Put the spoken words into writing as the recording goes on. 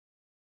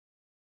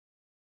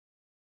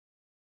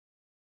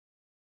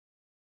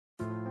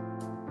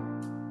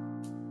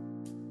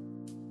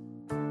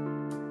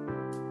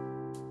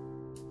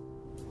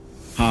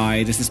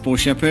Hi, this is Paul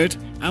Shepherd,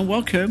 and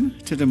welcome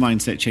to the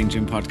Mindset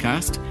Changing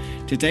Podcast.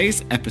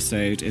 Today's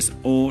episode is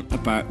all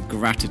about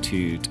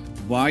gratitude,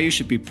 why you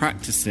should be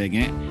practicing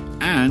it,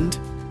 and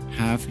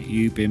have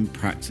you been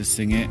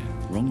practicing it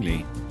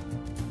wrongly?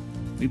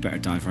 We better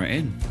dive right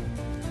in.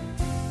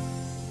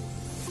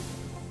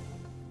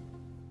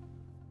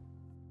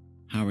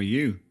 How are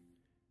you?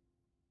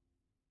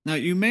 Now,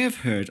 you may have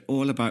heard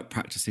all about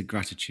practicing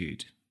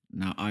gratitude.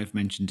 Now, I've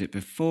mentioned it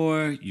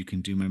before, you can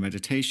do my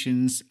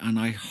meditations, and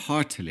I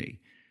heartily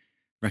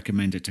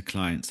recommend it to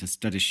clients as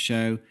studies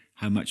show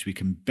how much we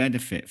can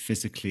benefit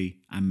physically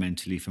and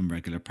mentally from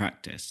regular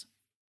practice.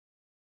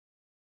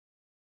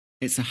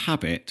 It's a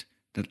habit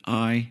that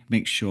I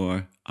make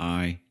sure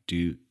I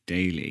do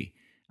daily,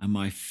 and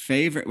my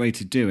favorite way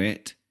to do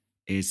it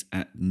is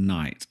at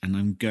night, and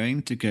I'm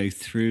going to go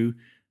through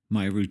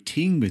my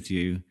routine with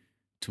you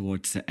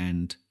towards the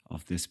end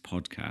of this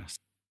podcast.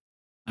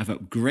 I've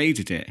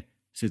upgraded it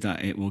so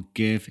that it will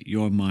give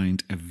your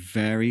mind a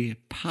very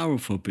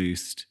powerful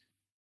boost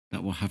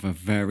that will have a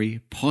very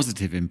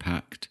positive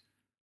impact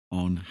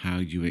on how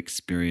you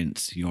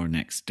experience your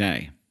next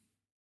day.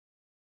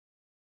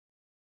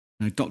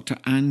 Now, Dr.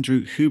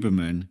 Andrew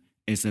Huberman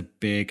is a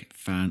big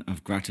fan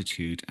of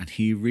gratitude, and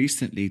he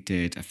recently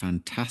did a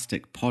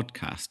fantastic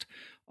podcast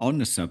on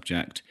the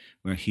subject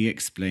where he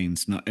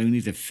explains not only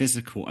the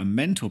physical and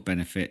mental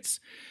benefits,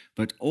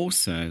 but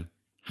also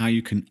how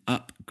you can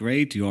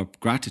upgrade your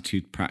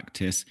gratitude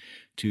practice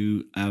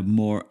to a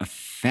more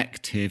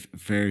effective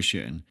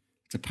version.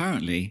 So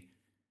apparently,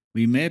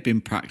 we may have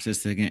been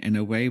practicing it in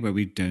a way where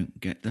we don't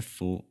get the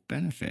full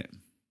benefit.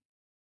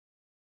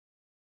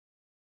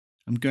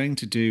 I'm going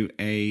to do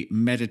a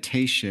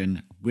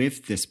meditation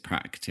with this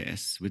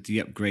practice, with the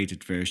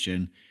upgraded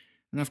version,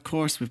 and of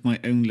course with my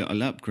own little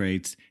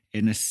upgrades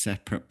in a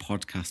separate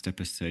podcast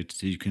episode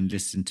so you can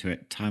listen to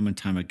it time and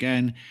time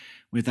again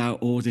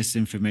without all this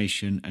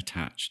information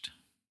attached.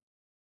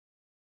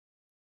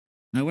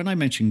 Now, when I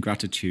mention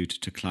gratitude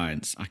to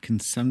clients, I can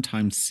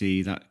sometimes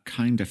see that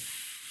kind of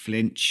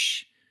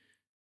flinch,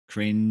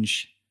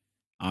 cringe,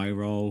 eye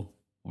roll,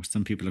 or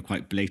some people are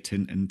quite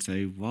blatant and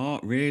say,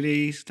 "What,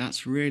 really?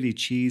 That's really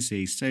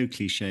cheesy, so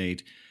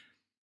cliched."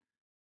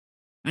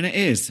 And it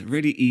is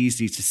really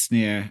easy to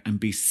sneer and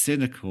be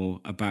cynical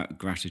about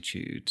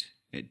gratitude.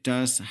 It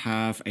does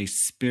have a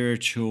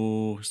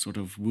spiritual sort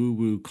of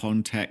woo-woo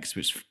context,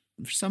 which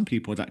for some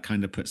people that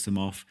kind of puts them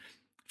off.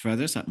 For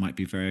others, that might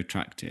be very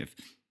attractive.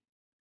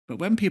 But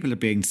when people are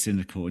being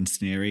cynical and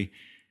sneery,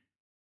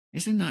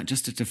 isn't that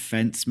just a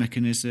defense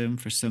mechanism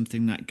for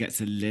something that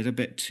gets a little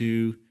bit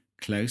too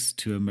close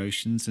to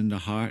emotions in the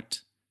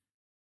heart?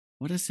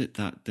 What is it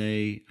that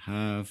they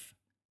have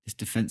this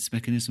defense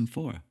mechanism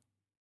for?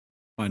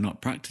 By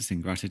not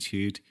practicing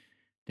gratitude,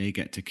 they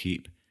get to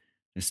keep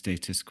the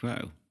status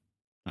quo,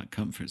 that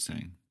comfort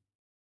zone.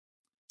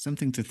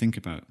 Something to think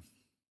about.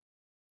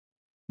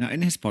 Now,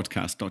 in his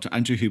podcast, Dr.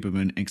 Andrew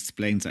Huberman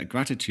explains that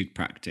gratitude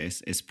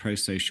practice is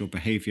pro-social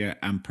behavior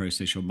and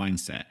pro-social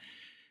mindset.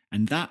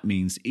 And that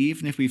means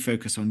even if we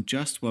focus on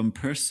just one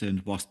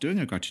person whilst doing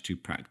a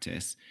gratitude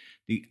practice,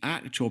 the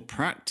actual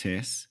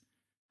practice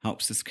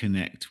helps us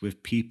connect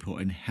with people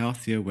in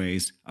healthier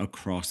ways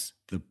across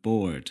the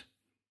board.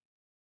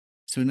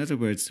 So in other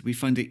words, we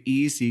find it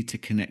easy to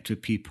connect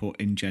with people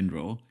in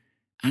general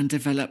and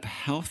develop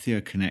healthier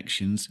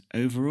connections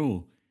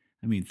overall.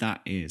 I mean,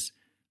 that is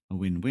a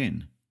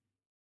win-win.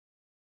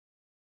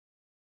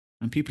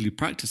 And people who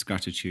practice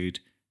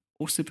gratitude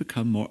also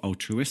become more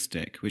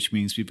altruistic, which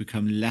means we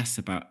become less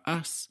about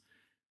us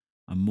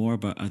and more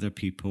about other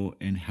people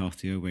in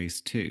healthier ways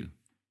too.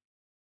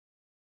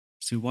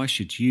 So why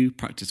should you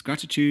practice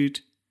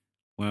gratitude?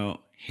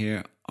 Well,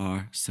 here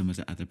are some of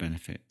the other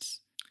benefits.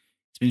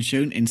 It's been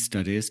shown in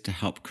studies to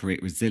help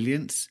create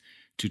resilience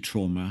to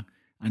trauma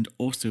and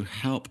also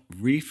help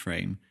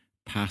reframe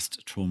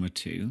past trauma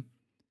too.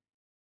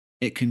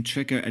 It can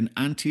trigger an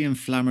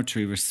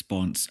anti-inflammatory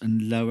response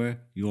and lower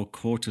your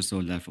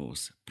cortisol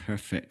levels,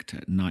 perfect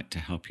at night to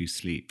help you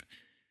sleep.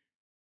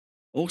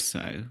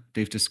 Also,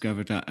 they've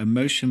discovered that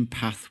emotion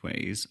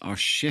pathways are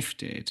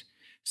shifted,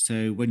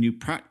 so when you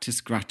practice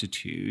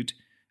gratitude,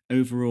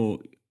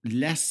 overall,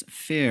 less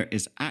fear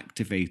is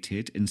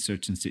activated in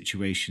certain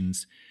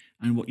situations,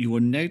 and what you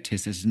will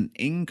notice is an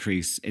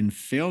increase in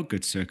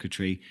feel-good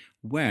circuitry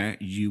where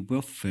you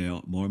will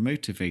feel more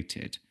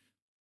motivated.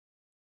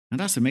 And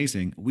that's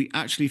amazing. We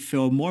actually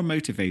feel more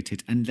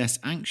motivated and less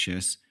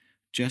anxious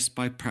just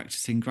by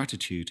practicing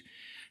gratitude.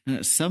 And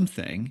it's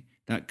something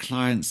that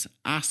clients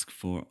ask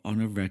for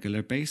on a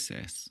regular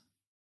basis.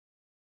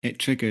 It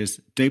triggers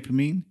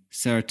dopamine,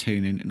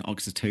 serotonin, and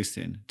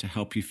oxytocin to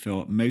help you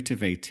feel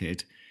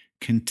motivated,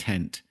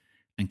 content,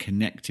 and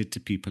connected to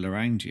people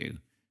around you.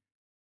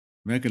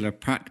 Regular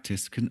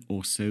practice can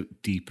also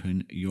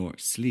deepen your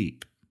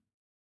sleep.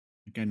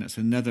 Again, that's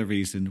another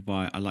reason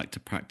why I like to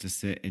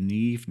practice it in the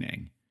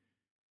evening.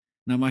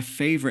 Now, my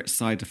favorite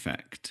side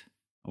effect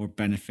or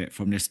benefit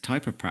from this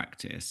type of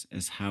practice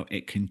is how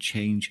it can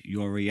change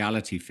your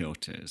reality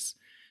filters.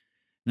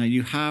 Now,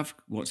 you have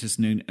what is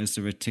known as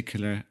the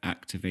reticular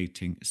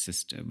activating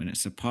system, and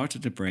it's a part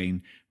of the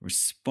brain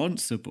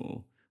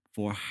responsible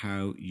for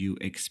how you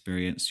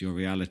experience your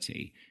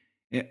reality.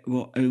 It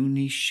will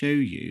only show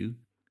you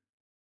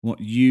what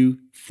you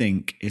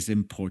think is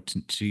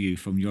important to you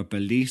from your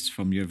beliefs,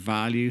 from your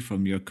value,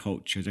 from your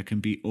culture. There can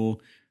be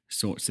all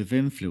sorts of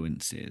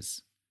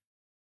influences.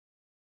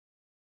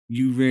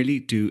 You really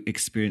do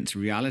experience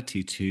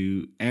reality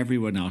to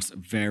everyone else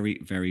very,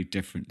 very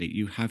differently.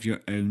 You have your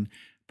own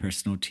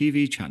personal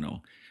TV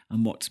channel.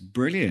 And what's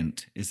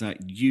brilliant is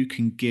that you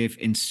can give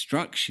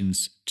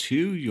instructions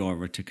to your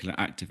reticular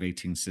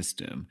activating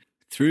system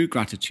through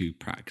gratitude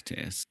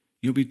practice.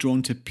 You'll be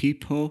drawn to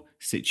people,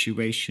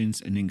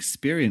 situations, and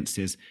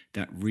experiences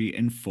that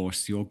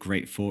reinforce your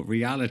grateful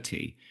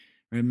reality.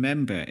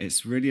 Remember,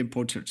 it's really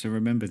important to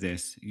remember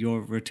this.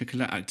 Your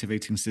reticular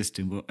activating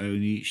system will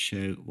only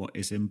show what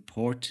is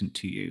important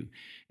to you.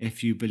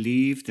 If you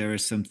believe there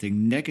is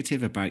something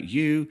negative about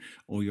you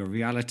or your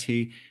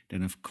reality,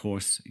 then of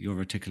course your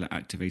reticular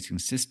activating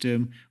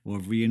system will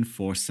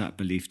reinforce that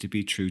belief to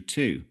be true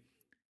too.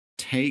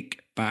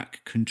 Take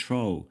back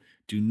control.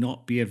 Do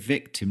not be a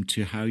victim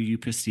to how you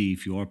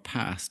perceive your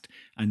past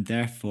and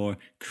therefore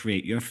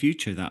create your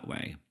future that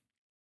way.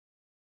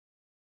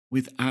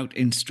 Without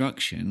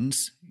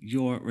instructions,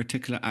 your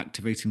reticular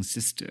activating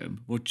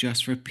system will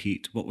just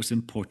repeat what was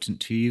important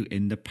to you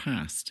in the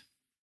past,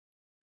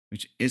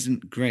 which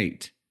isn't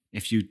great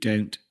if you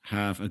don't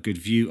have a good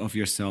view of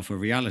yourself or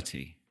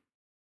reality.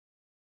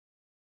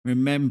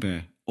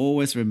 Remember,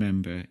 always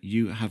remember,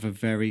 you have a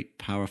very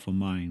powerful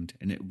mind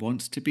and it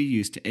wants to be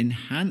used to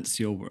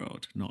enhance your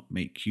world, not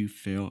make you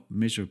feel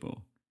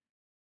miserable.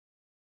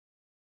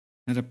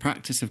 Now, the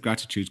practice of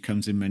gratitude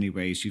comes in many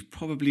ways. You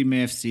probably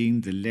may have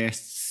seen the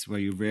lists where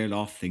you reel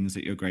off things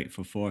that you're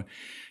grateful for.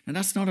 And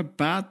that's not a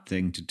bad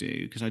thing to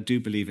do, because I do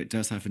believe it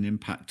does have an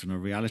impact on our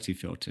reality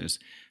filters.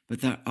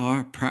 But there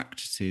are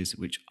practices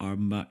which are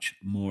much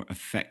more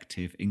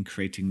effective in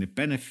creating the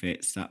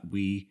benefits that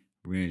we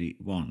really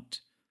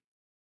want.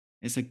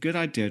 It's a good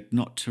idea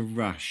not to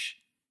rush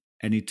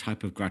any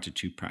type of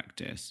gratitude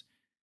practice,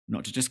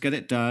 not to just get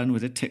it done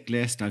with a tick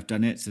list. I've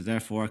done it, so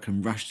therefore I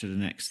can rush to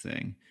the next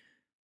thing.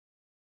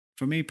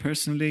 For me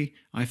personally,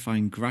 I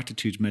find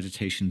gratitude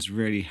meditations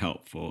really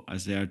helpful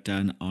as they are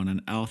done on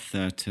an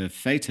alpha to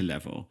theta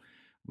level,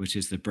 which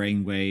is the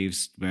brain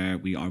waves where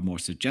we are more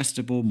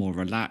suggestible, more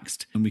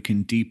relaxed, and we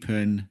can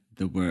deepen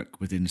the work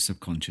within the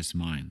subconscious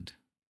mind.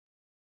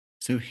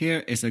 So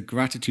here is a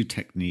gratitude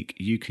technique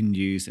you can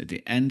use at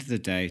the end of the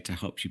day to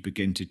help you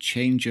begin to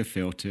change your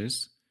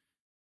filters,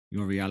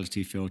 your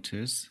reality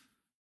filters.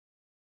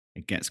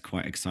 It gets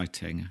quite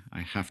exciting. I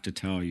have to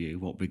tell you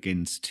what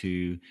begins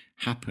to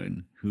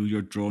happen, who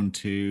you're drawn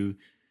to,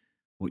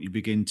 what you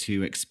begin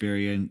to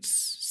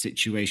experience,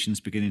 situations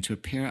beginning to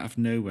appear out of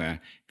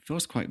nowhere. It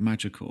feels quite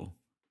magical.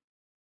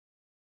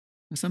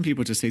 And some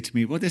people just say to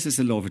me, well, this is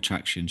the law of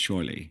attraction,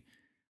 surely.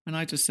 And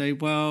I just say,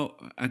 well,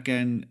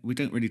 again, we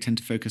don't really tend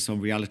to focus on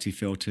reality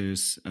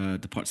filters,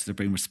 the parts of the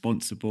brain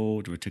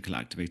responsible, the reticular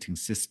activating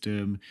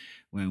system.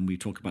 When we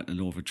talk about the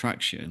law of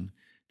attraction,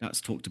 that's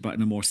talked about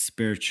in a more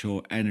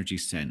spiritual energy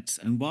sense.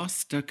 And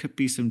whilst there could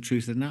be some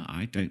truth in that,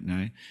 I don't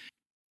know.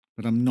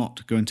 But I'm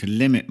not going to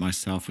limit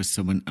myself with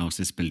someone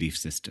else's belief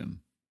system.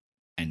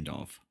 End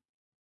of.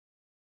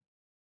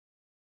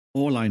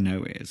 All I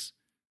know is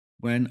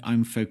when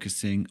I'm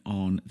focusing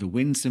on the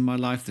wins in my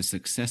life, the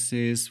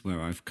successes,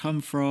 where I've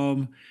come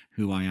from,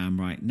 who I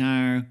am right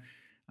now,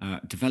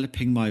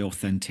 developing my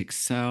authentic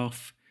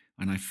self,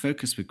 and I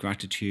focus with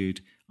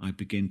gratitude, I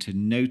begin to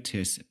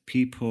notice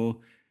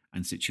people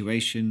and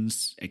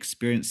situations,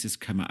 experiences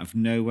come out of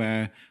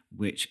nowhere,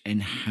 which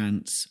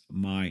enhance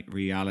my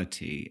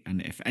reality. And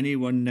if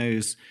anyone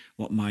knows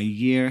what my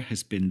year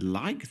has been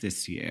like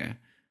this year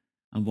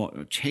and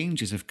what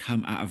changes have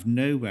come out of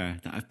nowhere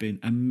that have been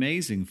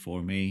amazing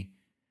for me,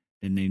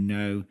 then they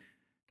know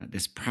that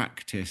this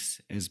practice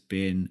has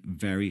been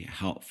very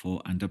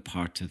helpful and a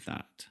part of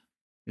that.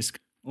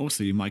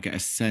 Also, you might get a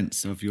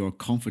sense of your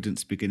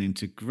confidence beginning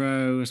to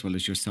grow, as well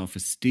as your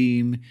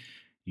self-esteem.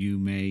 You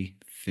may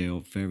feel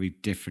very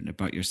different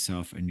about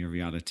yourself and your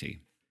reality.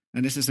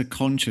 And this is a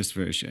conscious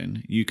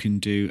version you can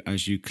do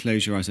as you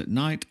close your eyes at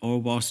night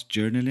or whilst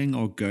journaling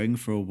or going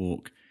for a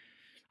walk.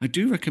 I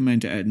do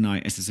recommend it at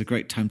night as it's a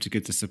great time to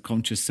give the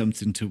subconscious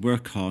something to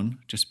work on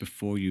just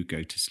before you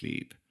go to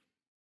sleep.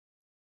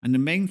 And the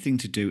main thing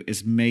to do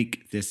is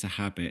make this a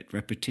habit.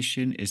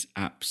 Repetition is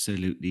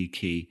absolutely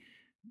key.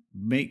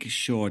 Make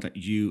sure that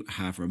you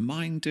have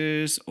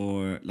reminders,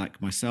 or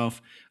like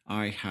myself,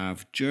 I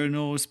have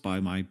journals by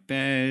my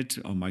bed,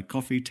 on my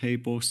coffee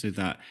table, so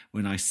that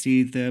when I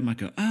see them, I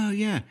go, oh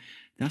yeah,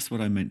 that's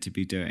what I meant to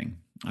be doing.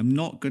 I'm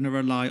not going to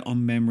rely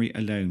on memory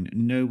alone.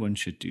 No one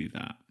should do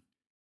that.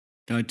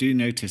 I do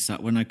notice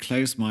that when I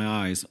close my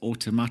eyes,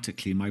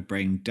 automatically my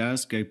brain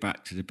does go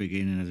back to the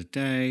beginning of the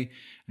day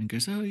and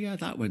goes, oh yeah,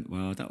 that went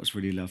well. That was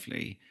really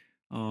lovely.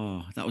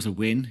 Oh, that was a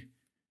win.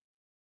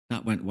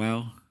 That went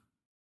well.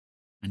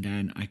 And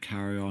then I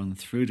carry on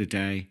through the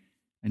day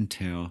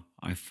until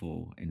I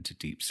fall into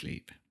deep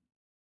sleep.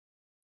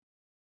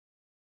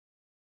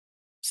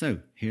 So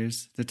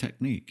here's the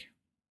technique.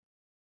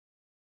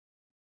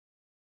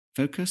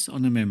 Focus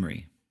on a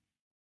memory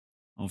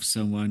of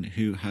someone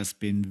who has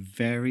been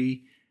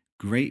very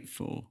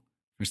grateful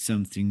for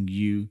something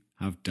you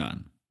have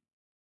done.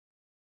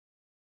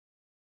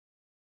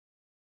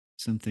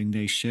 Something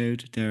they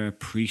showed their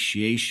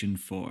appreciation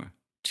for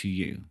to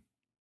you.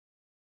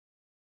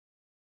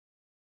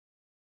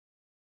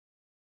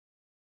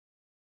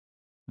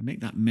 And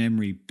make that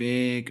memory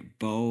big,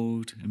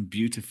 bold, and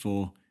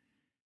beautiful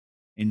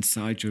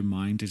inside your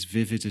mind, as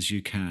vivid as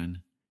you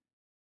can.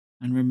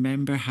 And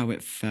remember how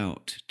it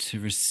felt to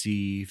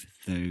receive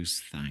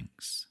those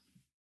thanks.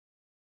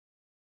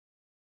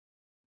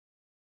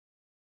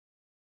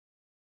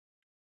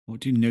 What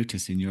do you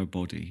notice in your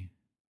body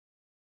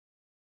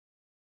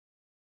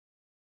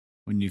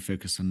when you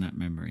focus on that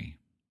memory?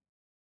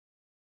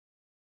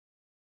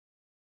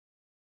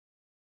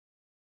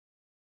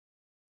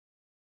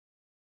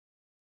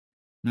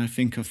 Now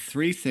think of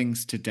 3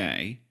 things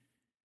today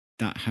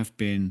that have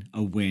been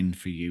a win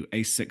for you,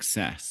 a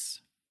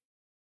success.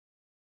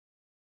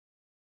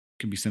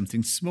 It can be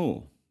something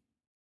small,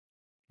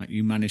 like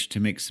you managed to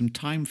make some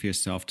time for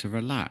yourself to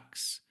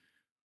relax,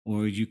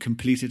 or you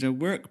completed a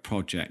work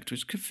project,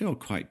 which could feel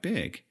quite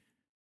big.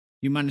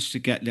 You managed to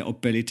get little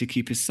Billy to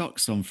keep his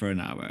socks on for an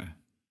hour,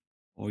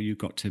 or you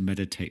got to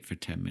meditate for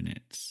 10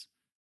 minutes,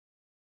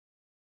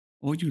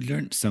 or you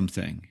learnt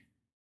something.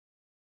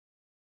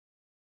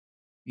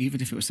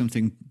 Even if it was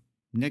something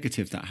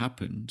negative that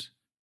happened,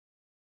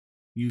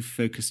 you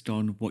focused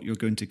on what you're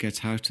going to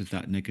get out of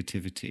that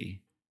negativity.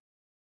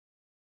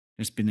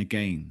 There's been a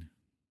gain.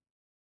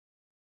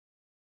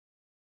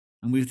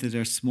 And whether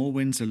they're small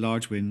wins or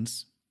large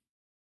wins,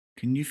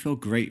 can you feel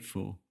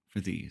grateful for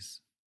these?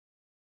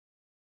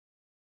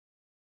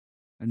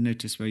 And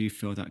notice where you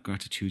feel that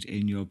gratitude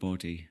in your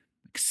body.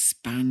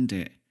 Expand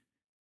it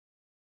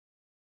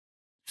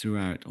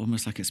throughout,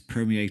 almost like it's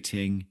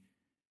permeating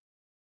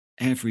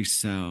every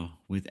cell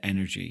with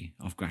energy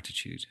of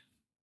gratitude.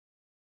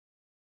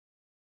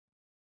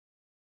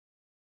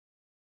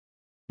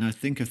 Now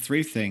think of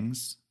 3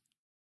 things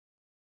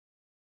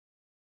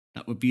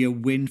that would be a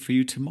win for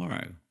you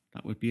tomorrow.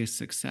 That would be a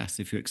success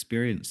if you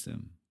experience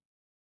them.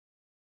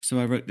 So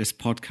I wrote this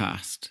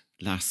podcast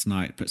last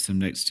night, put some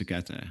notes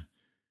together,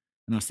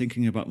 and I was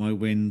thinking about my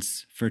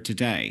wins for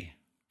today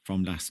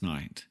from last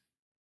night.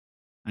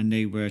 And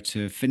they were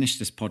to finish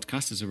this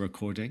podcast as a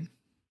recording,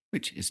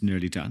 which is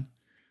nearly done,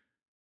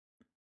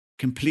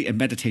 complete a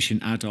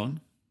meditation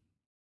add-on,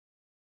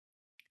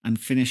 and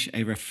finish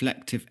a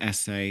reflective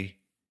essay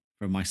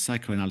from my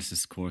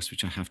psychoanalysis course,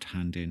 which I have to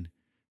hand in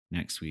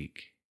next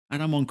week.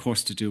 And I'm on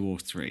course to do all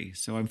 3,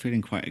 so I'm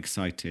feeling quite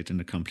excited and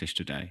accomplished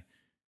today.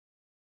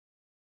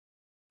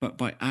 But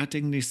by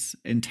adding this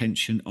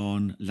intention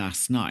on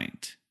last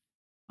night,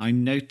 I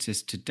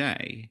noticed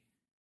today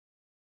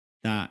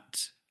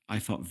that I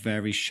felt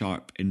very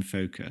sharp in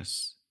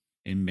focus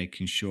in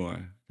making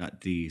sure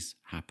that these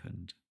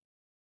happened.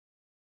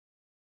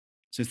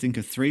 So think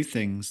of 3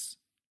 things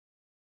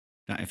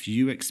that if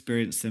you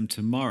experience them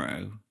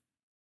tomorrow,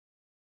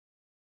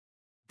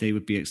 they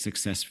would be a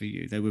success for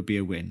you. They would be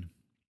a win.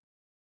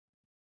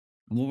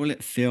 And what will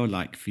it feel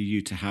like for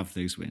you to have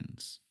those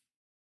wins?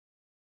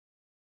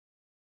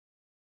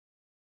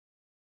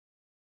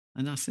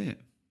 And that's it.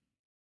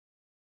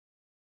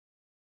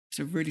 It's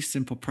a really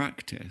simple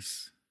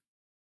practice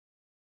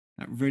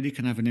that really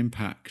can have an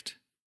impact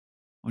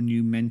on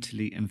you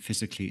mentally and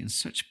physically in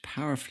such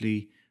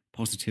powerfully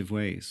positive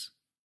ways.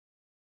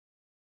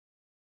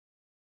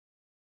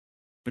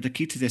 But the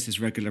key to this is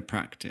regular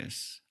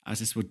practice, as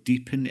this will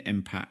deepen the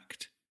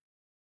impact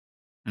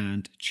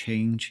and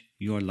change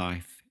your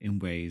life in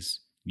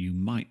ways you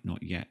might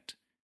not yet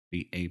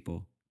be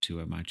able to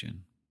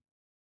imagine.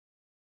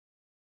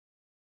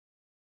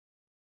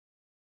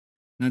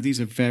 Now,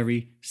 these are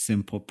very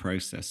simple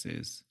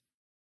processes.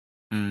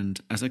 And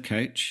as a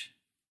coach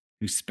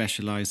who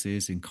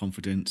specializes in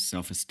confidence,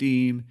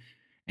 self-esteem,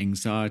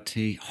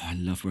 anxiety, I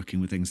love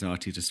working with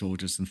anxiety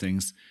disorders and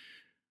things.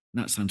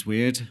 That sounds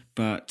weird,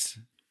 but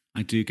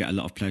I do get a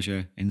lot of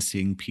pleasure in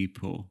seeing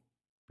people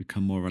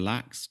become more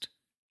relaxed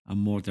and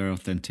more their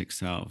authentic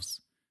selves.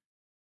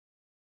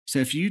 So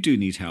if you do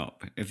need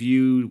help, if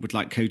you would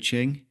like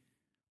coaching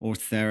or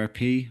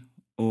therapy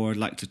or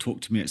like to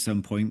talk to me at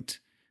some point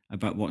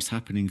about what's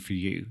happening for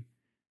you,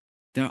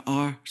 there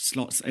are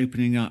slots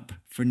opening up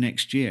for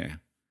next year.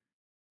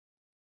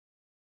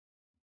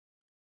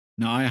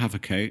 Now, I have a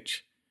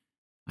coach,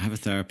 I have a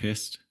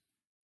therapist,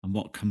 and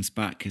what comes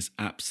back is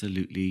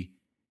absolutely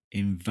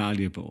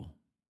invaluable.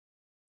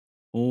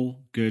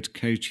 All good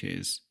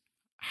coaches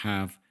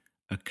have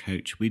a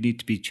coach. We need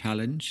to be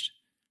challenged.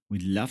 We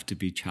love to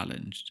be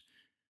challenged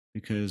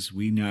because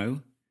we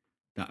know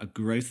that a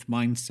growth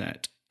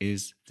mindset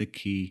is the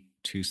key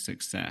to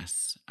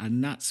success.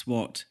 And that's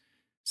what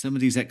some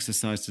of these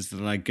exercises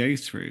that I go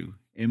through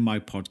in my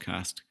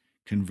podcast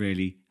can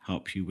really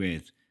help you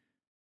with.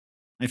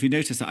 If you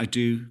notice that I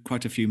do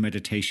quite a few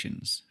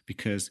meditations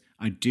because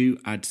I do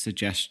add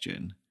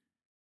suggestion,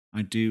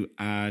 I do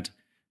add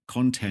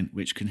content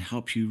which can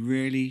help you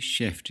really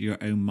shift your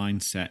own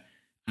mindset,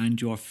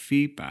 and your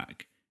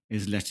feedback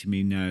is letting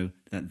me know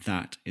that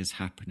that is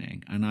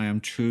happening. And I am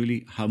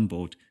truly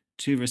humbled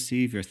to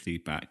receive your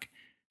feedback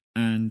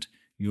and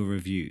your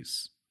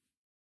reviews.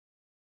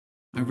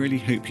 I really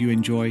hope you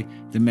enjoy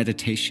the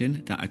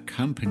meditation that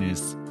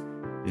accompanies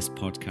this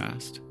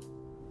podcast.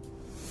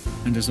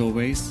 And as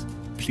always,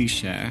 please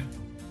share,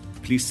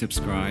 please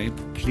subscribe,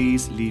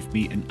 please leave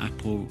me an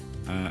Apple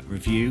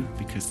review,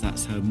 because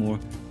that's how more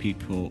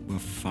people will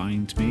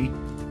find me.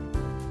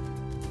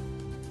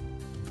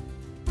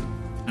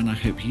 And I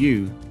hope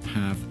you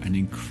have an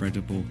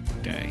incredible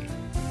day.